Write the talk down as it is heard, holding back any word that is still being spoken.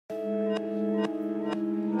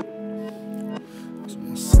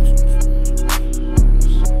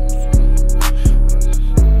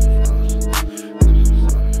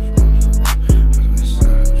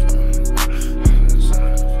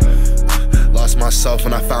myself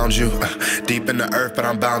when I found you. Deep in the earth, but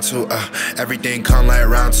I'm bound to. Everything come like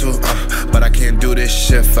round two. But I can't do this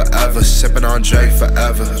shit forever. Sipping on Drake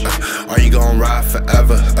forever. Are you gon' ride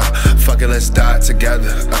forever? Fuck it, let's die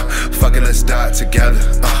together. Fuck it, let's die together.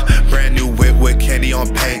 Brand new whip with candy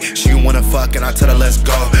on paint. She wanna fuck and I tell her let's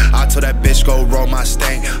go. I told that bitch go roll my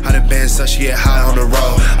stain. 100 bands so she get high on the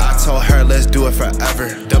road. I told her let's do it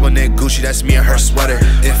forever. Double knit Gucci, that's me and her sweater.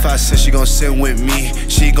 If I sin, she gon' sin with me.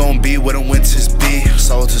 She gon' be where the winters be.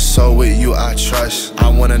 Soul to soul with you I trust. I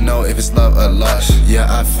wanna know if it's love or lust. Yeah,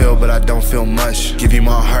 I feel but I don't feel much. Give you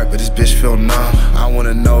my heart but this bitch feel numb. I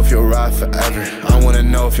wanna know if you'll ride forever. I wanna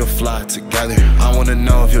know if you'll fly together. I wanna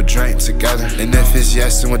know if you'll drink together. And if it's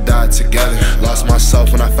yes then we'll die together. Lost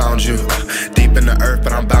myself when I found you. Deep in the earth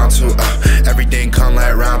but I'm bound to. Everything come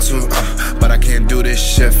like round two. But I can't do this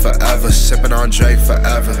shit forever. Sipping on Drake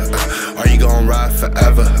forever. Are you gon' ride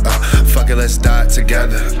forever? Fuck it, let's die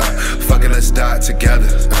together. Fuck it, let's die together.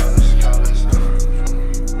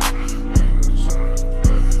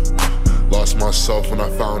 Lost myself when I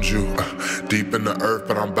found you. Deep in the earth,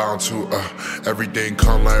 but I'm bound to. Everything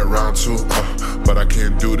come like round two. But I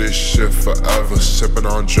can't do this shit forever. Sipping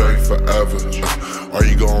on Drake forever. Are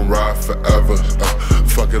you gon' ride forever?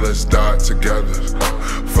 Fuck it, let's die together.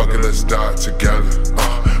 Fuck it, let's die together.